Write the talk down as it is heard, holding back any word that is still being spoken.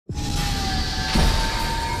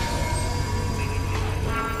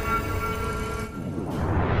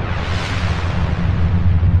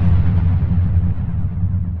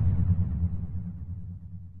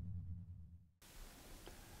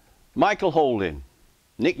Michael Holding,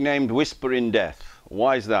 nicknamed Whispering Death.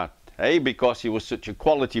 Why is that? A, because he was such a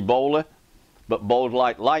quality bowler, but bowled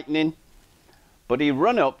like lightning. But he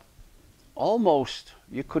run up, almost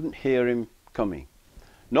you couldn't hear him coming.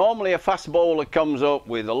 Normally a fast bowler comes up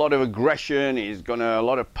with a lot of aggression, he's got a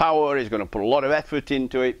lot of power, he's going to put a lot of effort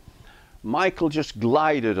into it. Michael just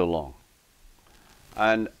glided along.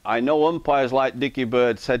 And I know umpires like Dickie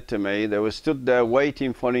Bird said to me, they were stood there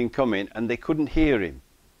waiting for him coming and they couldn't hear him.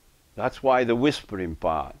 That's why the whispering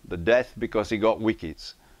part, the death because he got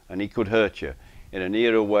wickets and he could hurt you in an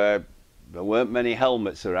era where there weren't many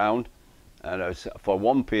helmets around. And for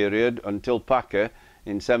one period, until Packer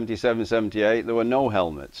in 77, 78, there were no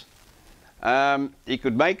helmets. He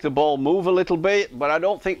could make the ball move a little bit, but I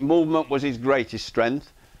don't think movement was his greatest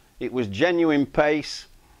strength. It was genuine pace,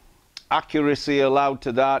 accuracy allowed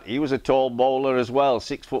to that. He was a tall bowler as well,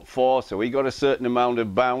 6'4", so he got a certain amount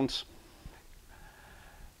of bounce.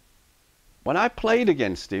 When I played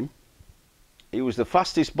against him, he was the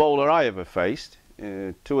fastest bowler I ever faced,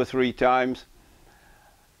 2 or 3 times.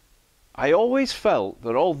 I always felt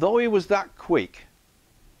that although he was that quick,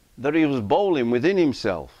 that he was bowling within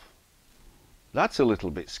himself. That's a little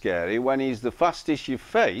bit scary when he's the fastest you've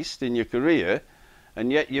faced in your career,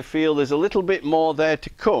 and yet you feel there's a little bit more there to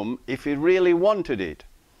come if he really wanted it.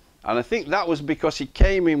 And I think that was because he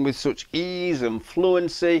came in with such ease and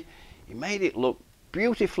fluency. He made it look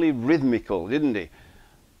beautifully rhythmical, didn't he?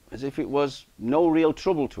 As if it was no real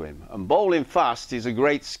trouble to him. And bowling fast is a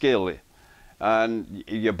great skill. And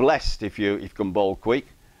you're blessed if you can bowl quick,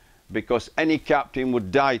 because any captain would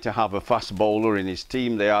die to have a fast bowler in his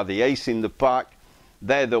team. They are the ace in the pack.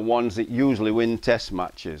 They're the ones that usually win test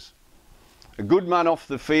matches. A good man off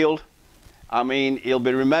the field. I mean, he'll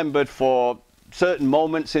be remembered for certain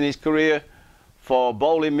moments in his career, for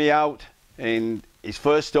bowling me out in his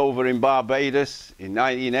first over in Barbados in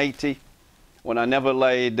 1980, when I never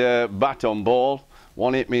laid bat on ball.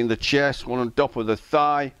 One hit me in the chest, one on top of the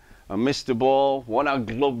thigh. I missed the ball. One I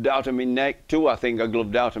gloved out of my neck. 2 I think I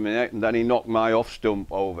gloved out of my neck, and then he knocked my off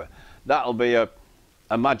stump over. That'll be a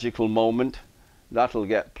magical moment. That'll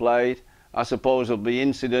get played. I suppose there'll be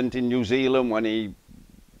incident in New Zealand when he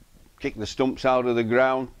kicked the stumps out of the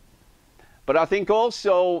ground. But I think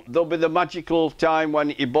also there'll be the magical time when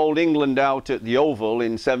he bowled England out at the Oval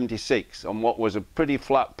in '76 on what was a pretty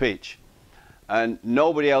flat pitch, and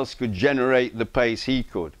nobody else could generate the pace he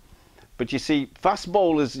could. But you see, fast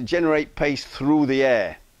bowlers generate pace through the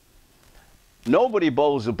air. Nobody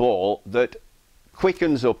bowls a ball that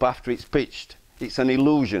quickens up after it's pitched. It's an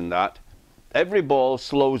illusion that. Every ball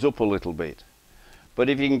slows up a little bit. But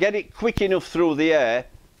if you can get it quick enough through the air,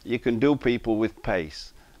 you can do people with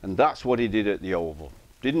pace. And that's what he did at the Oval.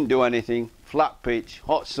 Didn't do anything, flat pitch,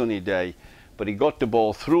 hot sunny day, but he got the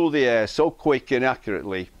ball through the air so quick and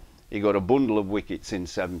accurately, he got a bundle of wickets in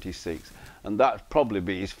 '76. And that'd probably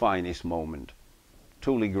be his finest moment.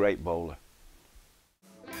 Truly great bowler.